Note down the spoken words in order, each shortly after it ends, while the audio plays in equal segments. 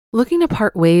Looking to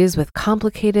part ways with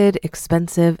complicated,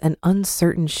 expensive, and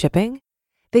uncertain shipping?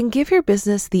 Then give your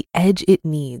business the edge it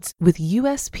needs with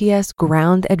USPS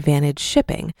Ground Advantage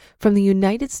shipping from the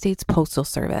United States Postal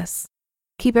Service.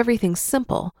 Keep everything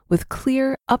simple with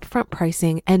clear, upfront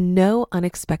pricing and no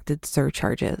unexpected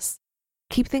surcharges.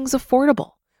 Keep things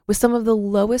affordable with some of the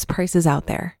lowest prices out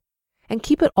there. And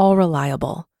keep it all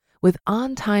reliable with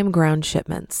on-time ground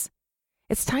shipments.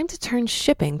 It's time to turn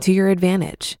shipping to your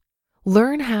advantage.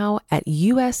 Learn how at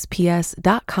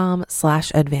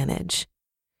USPS.com/advantage.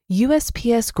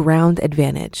 USPS Ground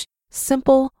Advantage.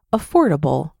 Simple,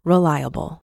 affordable,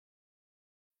 reliable.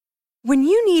 When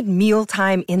you need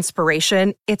mealtime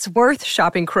inspiration, it's worth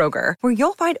shopping Kroger, where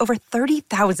you'll find over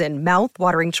 30,000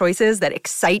 mouth-watering choices that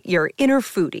excite your inner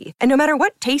foodie. And no matter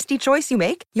what tasty choice you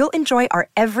make, you'll enjoy our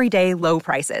everyday low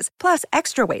prices, plus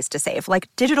extra ways to save, like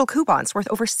digital coupons worth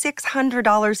over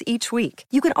 $600 each week.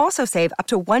 You can also save up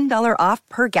to $1 off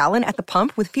per gallon at the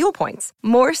pump with fuel points.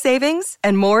 More savings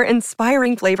and more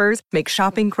inspiring flavors make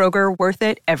shopping Kroger worth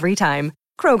it every time.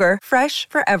 Kroger, fresh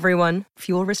for everyone.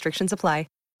 Fuel restrictions apply.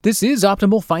 This is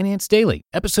Optimal Finance Daily,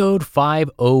 episode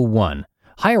 501,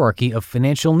 Hierarchy of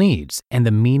Financial Needs and the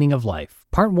Meaning of Life,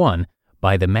 part 1,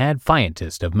 by the Mad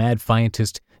Fientist of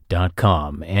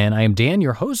madfientist.com. And I am Dan,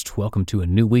 your host. Welcome to a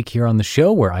new week here on the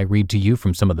show where I read to you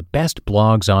from some of the best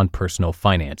blogs on personal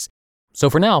finance. So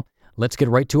for now, let's get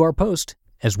right to our post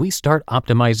as we start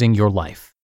optimizing your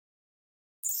life.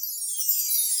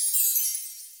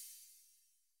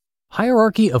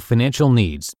 Hierarchy of Financial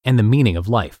Needs and the Meaning of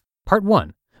Life, part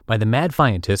 1, by the Mad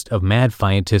Fientist of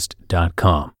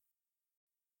madfientist.com.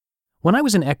 When I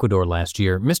was in Ecuador last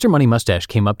year, Mr. Money Mustache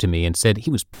came up to me and said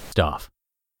he was pissed off.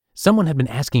 Someone had been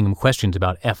asking him questions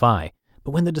about FI,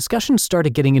 but when the discussion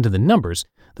started getting into the numbers,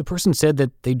 the person said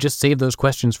that they'd just saved those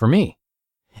questions for me.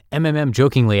 MMM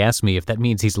jokingly asked me if that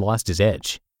means he's lost his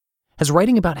edge. Has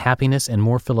writing about happiness and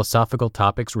more philosophical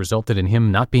topics resulted in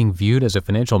him not being viewed as a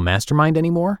financial mastermind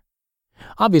anymore?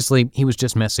 Obviously, he was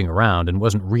just messing around and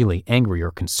wasn't really angry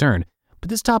or concerned, but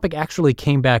this topic actually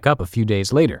came back up a few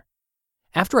days later.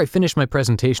 After I finished my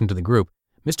presentation to the group,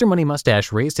 Mr. Money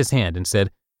Mustache raised his hand and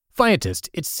said, "Fientist,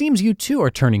 it seems you too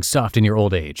are turning soft in your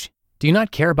old age. Do you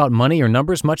not care about money or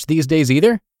numbers much these days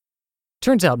either?"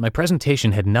 Turns out my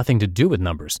presentation had nothing to do with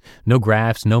numbers. No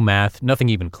graphs, no math, nothing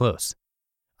even close.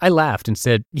 I laughed and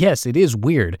said, "Yes, it is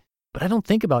weird, but I don't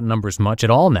think about numbers much at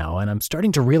all now, and I'm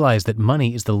starting to realize that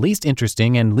money is the least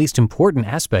interesting and least important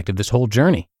aspect of this whole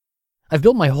journey. I've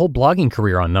built my whole blogging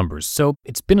career on numbers, so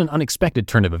it's been an unexpected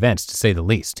turn of events, to say the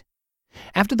least."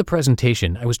 After the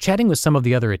presentation, I was chatting with some of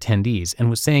the other attendees and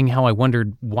was saying how I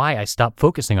wondered why I stopped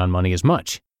focusing on money as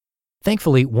much.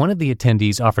 Thankfully, one of the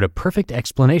attendees offered a perfect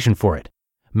explanation for it: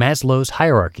 Maslow's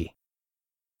hierarchy.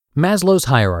 Maslow's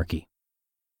hierarchy.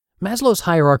 Maslow's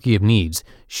hierarchy of needs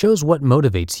shows what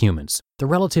motivates humans, the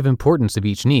relative importance of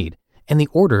each need, and the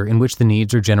order in which the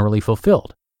needs are generally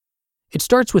fulfilled. It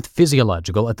starts with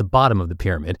physiological at the bottom of the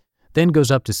pyramid, then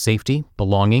goes up to safety,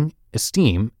 belonging,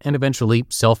 esteem, and eventually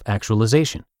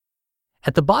self-actualization.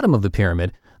 At the bottom of the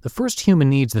pyramid, the first human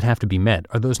needs that have to be met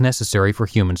are those necessary for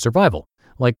human survival,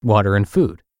 like water and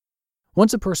food.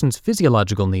 Once a person's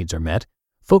physiological needs are met,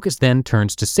 focus then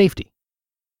turns to safety.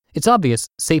 It's obvious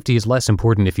safety is less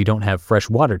important if you don't have fresh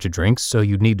water to drink, so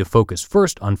you need to focus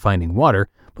first on finding water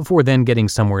before then getting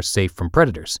somewhere safe from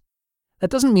predators. That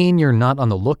doesn't mean you're not on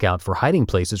the lookout for hiding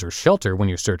places or shelter when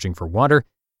you're searching for water.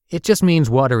 It just means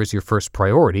water is your first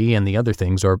priority and the other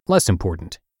things are less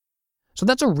important. So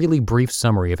that's a really brief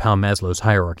summary of how Maslow's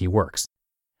hierarchy works.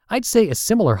 I'd say a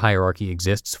similar hierarchy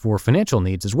exists for financial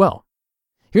needs as well.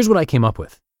 Here's what I came up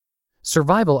with.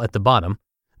 Survival at the bottom,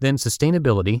 then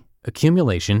sustainability,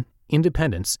 accumulation,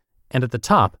 independence, and at the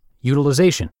top,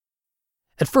 utilization.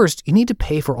 At first, you need to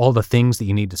pay for all the things that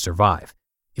you need to survive.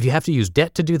 If you have to use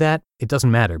debt to do that, it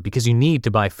doesn't matter because you need to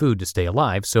buy food to stay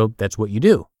alive, so that's what you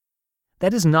do.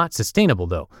 That is not sustainable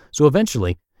though, so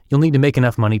eventually, you'll need to make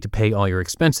enough money to pay all your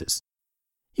expenses.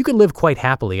 You could live quite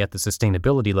happily at the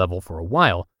sustainability level for a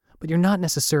while, but you're not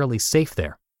necessarily safe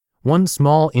there. One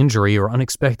small injury or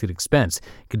unexpected expense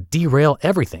could derail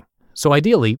everything. So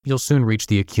ideally, you'll soon reach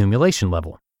the accumulation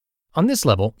level. On this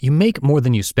level, you make more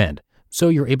than you spend, so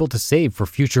you're able to save for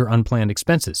future unplanned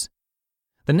expenses.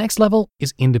 The next level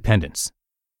is independence.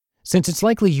 Since it's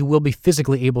likely you will be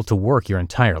physically able to work your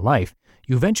entire life,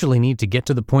 you eventually need to get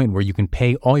to the point where you can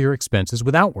pay all your expenses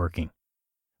without working.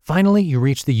 Finally, you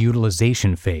reach the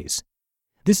utilization phase.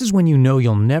 This is when you know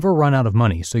you'll never run out of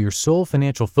money, so your sole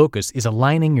financial focus is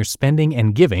aligning your spending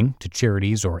and giving to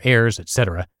charities or heirs,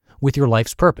 etc., with your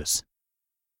life's purpose.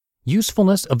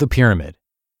 Usefulness of the pyramid.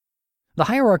 The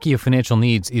hierarchy of financial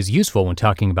needs is useful when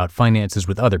talking about finances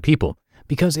with other people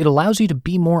because it allows you to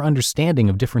be more understanding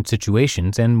of different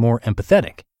situations and more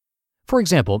empathetic. For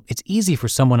example, it's easy for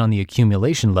someone on the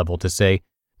accumulation level to say,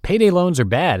 payday loans are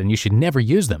bad and you should never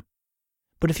use them.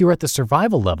 But if you're at the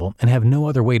survival level and have no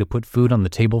other way to put food on the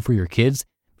table for your kids,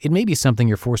 it may be something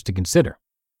you're forced to consider.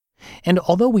 And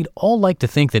although we'd all like to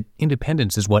think that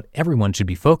independence is what everyone should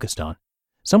be focused on,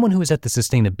 someone who is at the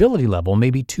sustainability level may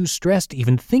be too stressed to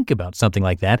even think about something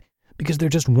like that because they're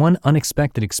just one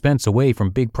unexpected expense away from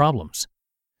big problems.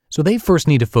 So they first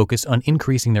need to focus on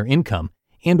increasing their income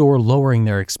and/or lowering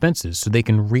their expenses so they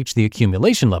can reach the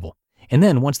accumulation level. And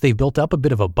then once they've built up a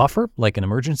bit of a buffer, like an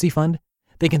emergency fund,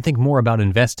 they can think more about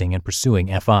investing and pursuing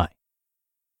FI.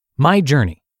 My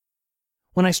journey.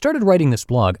 When I started writing this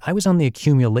blog, I was on the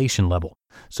accumulation level,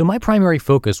 so my primary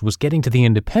focus was getting to the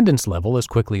independence level as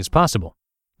quickly as possible.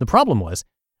 The problem was,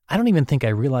 I don't even think I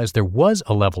realized there was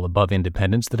a level above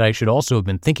independence that I should also have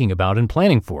been thinking about and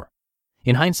planning for.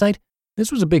 In hindsight,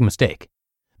 this was a big mistake,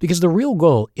 because the real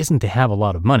goal isn't to have a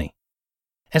lot of money.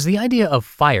 As the idea of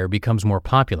FIRE becomes more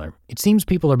popular, it seems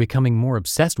people are becoming more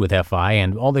obsessed with FI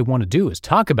and all they want to do is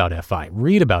talk about FI,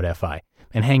 read about FI,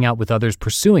 and hang out with others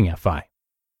pursuing FI.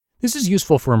 This is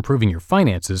useful for improving your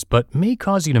finances, but may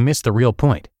cause you to miss the real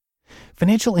point.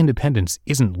 Financial independence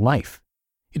isn't life.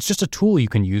 It's just a tool you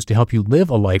can use to help you live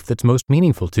a life that's most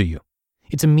meaningful to you.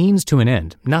 It's a means to an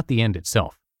end, not the end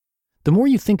itself. The more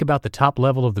you think about the top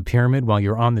level of the pyramid while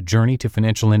you're on the journey to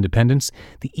financial independence,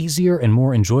 the easier and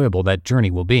more enjoyable that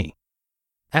journey will be.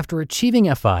 After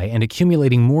achieving FI and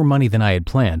accumulating more money than I had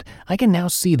planned, I can now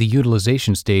see the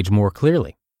utilization stage more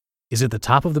clearly. Is it the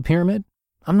top of the pyramid?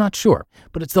 I'm not sure,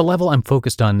 but it's the level I'm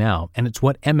focused on now, and it's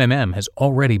what MMM has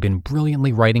already been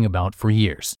brilliantly writing about for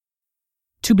years.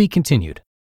 To be continued.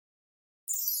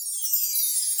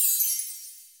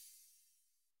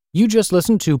 You just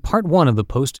listened to part 1 of the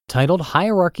post titled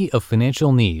Hierarchy of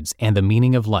Financial Needs and the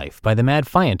Meaning of Life by the Mad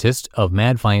Fientist of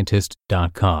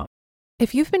madfientist.com.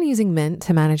 If you've been using Mint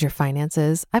to manage your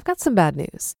finances, I've got some bad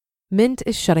news. Mint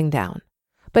is shutting down.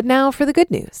 But now for the good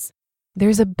news.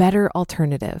 There's a better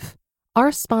alternative.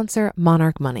 Our sponsor,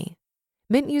 Monarch Money.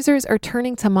 Mint users are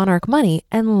turning to Monarch Money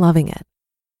and loving it.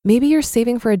 Maybe you're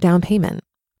saving for a down payment,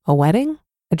 a wedding,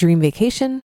 a dream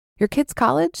vacation, your kids'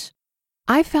 college.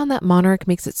 I found that Monarch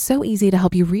makes it so easy to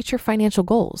help you reach your financial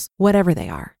goals, whatever they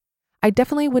are. I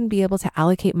definitely wouldn't be able to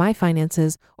allocate my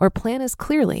finances or plan as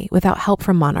clearly without help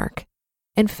from Monarch.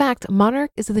 In fact,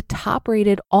 Monarch is the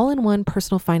top-rated all-in-one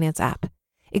personal finance app.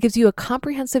 It gives you a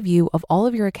comprehensive view of all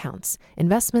of your accounts,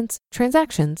 investments,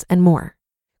 transactions, and more.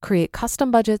 Create custom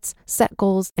budgets, set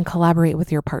goals, and collaborate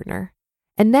with your partner.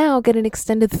 And now get an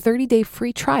extended 30-day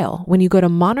free trial when you go to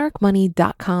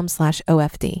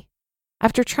monarchmoney.com/OFD.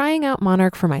 After trying out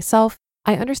Monarch for myself,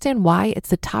 I understand why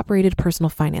it's the top-rated personal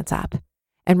finance app.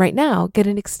 And right now, get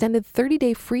an extended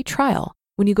 30-day free trial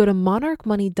when you go to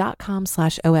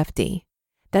monarchmoney.com/OFD.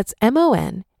 That's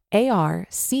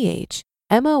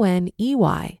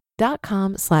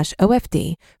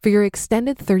monarchmoney.com/OFD for your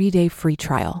extended 30-day free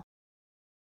trial.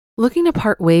 Looking to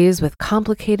part ways with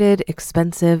complicated,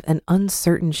 expensive, and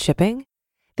uncertain shipping?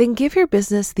 Then give your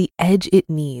business the edge it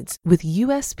needs with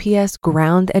USPS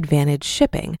Ground Advantage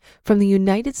shipping from the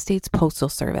United States Postal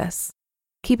Service.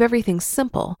 Keep everything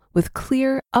simple with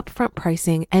clear, upfront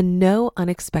pricing and no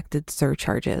unexpected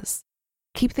surcharges.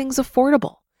 Keep things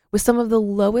affordable with some of the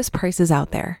lowest prices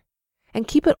out there. And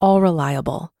keep it all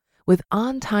reliable with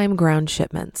on-time ground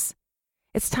shipments.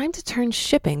 It's time to turn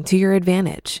shipping to your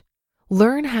advantage.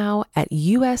 Learn how at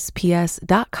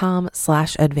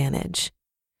USPS.com/advantage.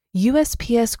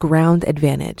 USPS Ground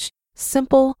Advantage.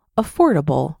 Simple,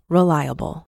 affordable,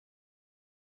 reliable.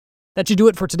 That should do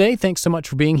it for today. Thanks so much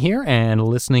for being here and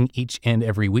listening each and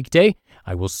every weekday.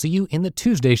 I will see you in the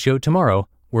Tuesday show tomorrow,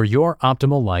 where your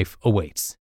optimal life awaits.